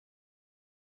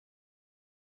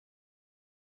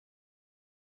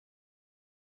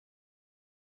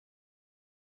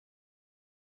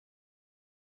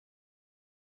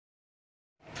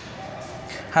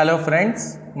Hello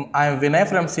friends, I am Vinay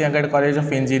from Siagat College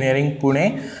of Engineering,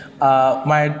 Pune.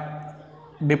 My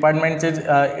department is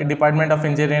Department of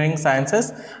Engineering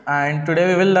Sciences, and today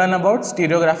we will learn about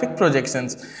stereographic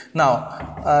projections.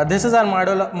 Now, this is our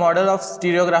model of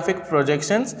stereographic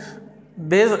projections.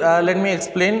 Let me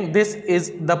explain. This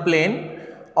is the plane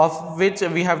of which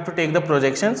we have to take the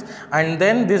projections, and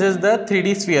then this is the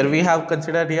 3D sphere. We have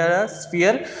considered here a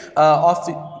sphere of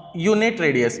unit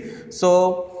radius.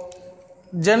 So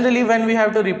generally, when we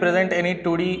have to represent any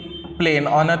 2D plane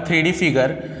on a 3D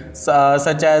figure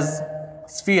such as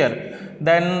sphere,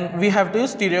 then we have to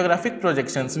use stereographic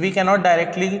projections. We cannot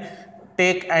directly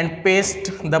take and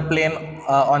paste the plane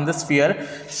on the sphere.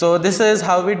 So this is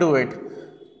how we do it.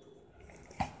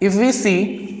 If we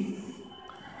see,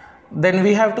 then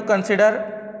we have to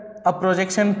consider a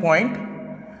projection point,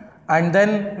 and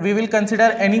then we will consider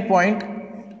any point.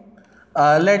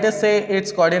 Let us say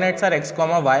its coordinates are x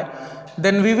comma y.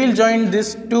 Then we will join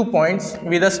these 2 points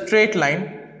with a straight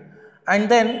line, and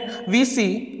then we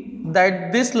see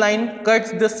that this line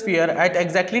cuts the sphere at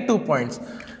exactly 2 points.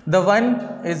 The one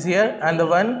is here and the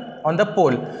one on the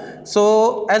pole.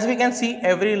 So as we can see,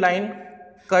 every line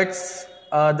cuts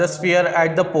the sphere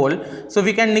at the pole, so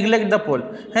we can neglect the pole.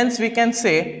 Hence we can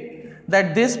say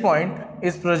that this point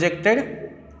is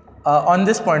projected on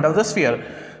this point of the sphere.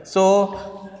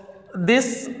 So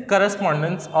this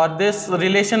correspondence or this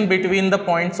relation between the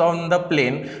points on the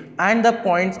plane and the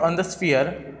points on the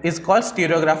sphere is called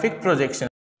stereographic projection.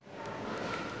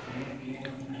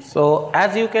 So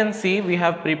as you can see, we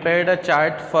have prepared a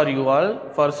chart for you all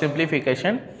for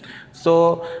simplification.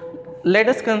 So let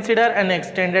us consider an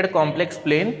extended complex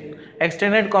plane.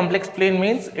 Extended complex plane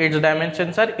means its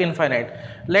dimensions are infinite.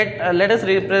 Let us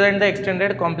represent the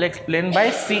extended complex plane by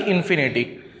C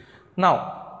infinity.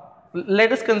 Now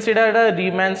let us consider the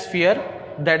Riemann sphere,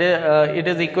 that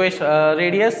is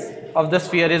radius of the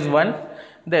sphere is 1.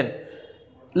 Then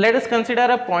let us consider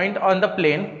a point on the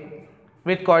plane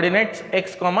with coordinates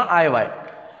x comma iy.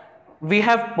 We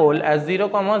have pole as 0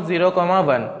 comma 0 comma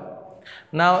 1.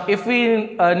 Now if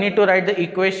we need to write the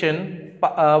equation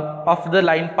of the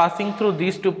line passing through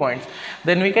these 2 points,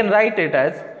 then we can write it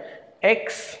as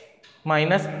x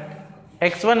minus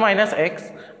x1 minus x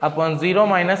upon 0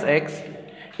 minus x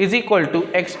is equal to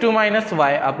x2 minus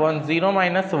y upon 0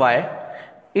 minus y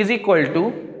is equal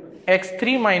to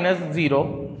x3 minus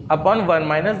 0 upon 1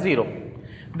 minus 0.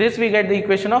 This we get the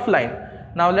equation of line.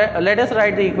 Now let us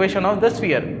write the equation of the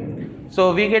sphere.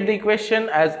 So we get the equation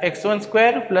as x1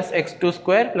 square plus x2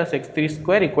 square plus x3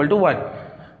 square equal to 1.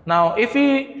 Now if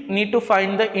we need to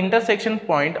find the intersection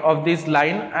point of this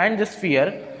line and the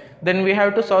sphere, then we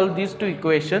have to solve these 2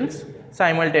 equations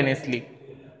simultaneously.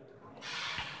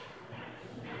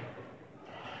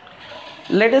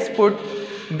 Let us put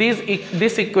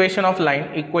this equation of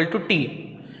line equal to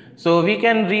t. So we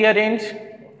can rearrange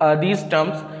these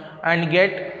terms and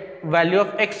get value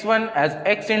of x1 as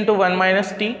x into 1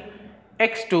 minus t,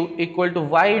 x2 equal to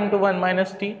y into 1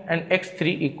 minus t, and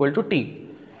x3 equal to t.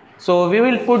 So we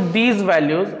will put these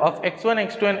values of x1,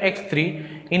 x2 and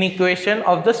x3 in equation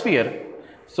of the sphere.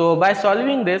 So by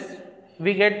solving this,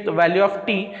 we get the value of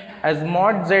t as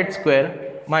mod z square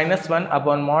minus 1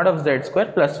 upon mod of z square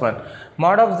plus 1.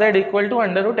 Mod of z equal to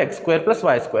under root x square plus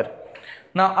y square.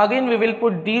 Now again we will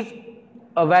put these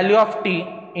value of t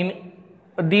in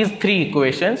these 3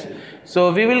 equations.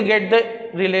 So we will get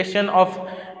the relation of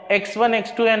x1,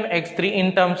 x2 and x3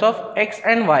 in terms of x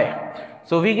and y.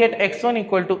 So we get x1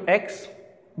 equal to x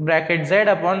bracket z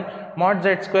upon mod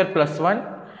z square plus 1,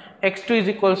 x2 is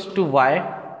equals to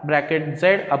y bracket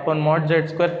z upon mod z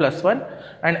square plus 1,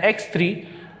 and x3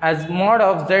 as mod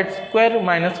of z square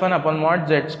minus 1 upon mod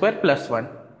z square plus 1.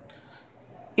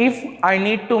 If I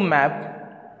need to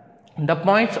map the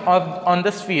points on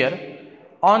the sphere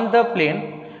on the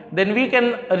plane, then we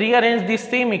can rearrange the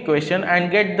same equation and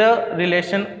get the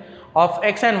relation of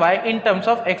x and y in terms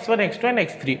of x1, x2 and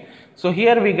x3. So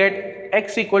here we get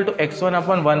x equal to x1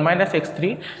 upon 1 minus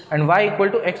x3 and y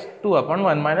equal to x2 upon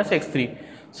 1 minus x3.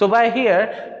 So by here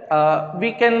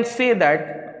we can say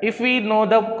that if we know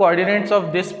the coordinates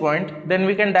of this point, then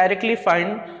we can directly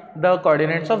find the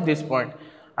coordinates of this point.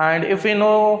 And if we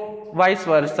know vice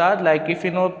versa, like if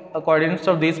we know coordinates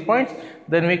of these points,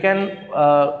 then we can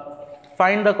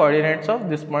find the coordinates of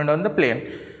this point on the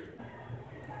plane.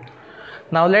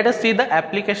 Now let us see the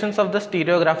applications of the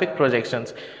stereographic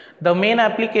projections. The main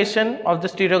application of the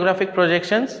stereographic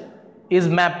projections is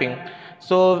mapping.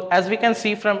 So as we can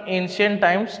see, from ancient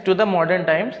times to the modern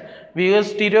times, we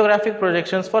use stereographic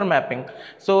projections for mapping.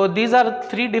 So these are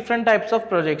 3 different types of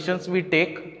projections we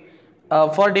take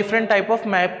for different type of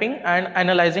mapping and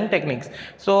analyzing techniques.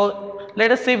 So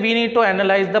let us say we need to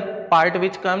analyze the part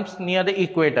which comes near the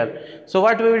equator. So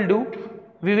what we will do,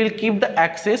 we will keep the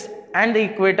axis and the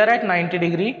equator at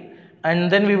 90°,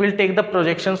 and then we will take the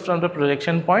projections from the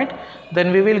projection point.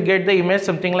 Then we will get the image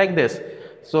something like this.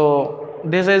 So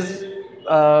this is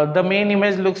the main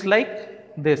image looks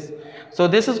like this. So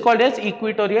this is called as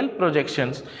equatorial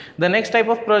projections. The next type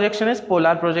of projection is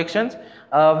polar projections,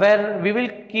 where we will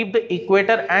keep the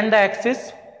equator and the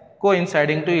axis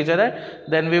coinciding to each other.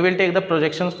 Then we will take the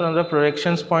projections from the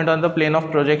projections point on the plane of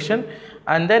projection,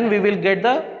 and then we will get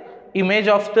the image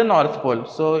of the north pole.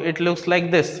 So it looks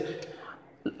like this.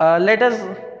 Let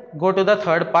us go to the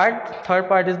third part. Third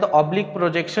part is the oblique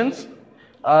projections.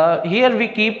 Here we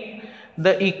keep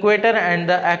the equator and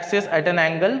the axis at an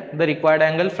angle, the required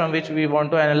angle from which we want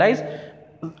to analyze,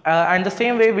 and the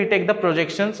same way we take the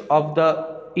projections of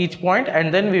the each point,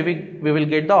 and then we will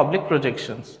get the oblique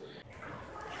projections.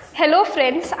 Hello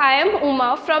friends, I am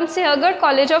Uma from Stereographic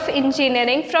College of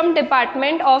Engineering from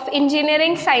Department of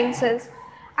Engineering Sciences.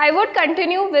 I would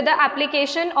continue with the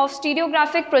application of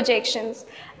stereographic projections.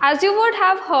 As you would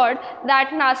have heard that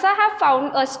NASA have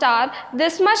found a star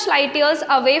this much light years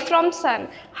away from Sun.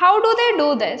 How do they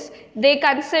do this? They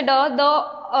consider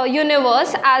the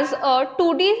universe as a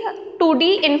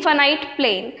 2D infinite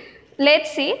plane.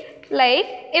 Let's see, like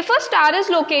if a star is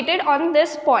located on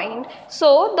this point,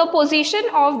 so the position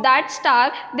of that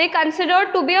star they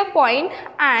consider to be a point,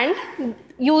 and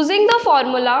using the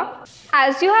formula,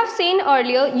 as you have seen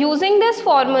earlier, using this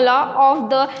formula of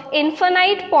the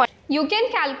infinite point, you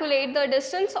can calculate the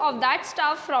distance of that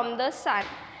star from the Sun.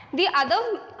 The other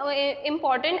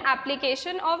important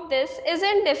application of this is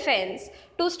in defense,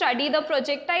 to study the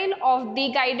projectile of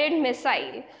the guided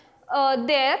missile.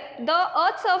 There, the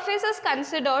Earth's surface is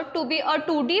considered to be a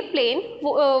 2D plane.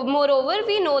 Moreover,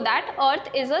 we know that Earth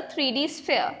is a 3D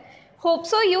sphere. Hope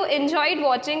so you enjoyed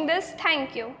watching this.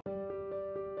 Thank you.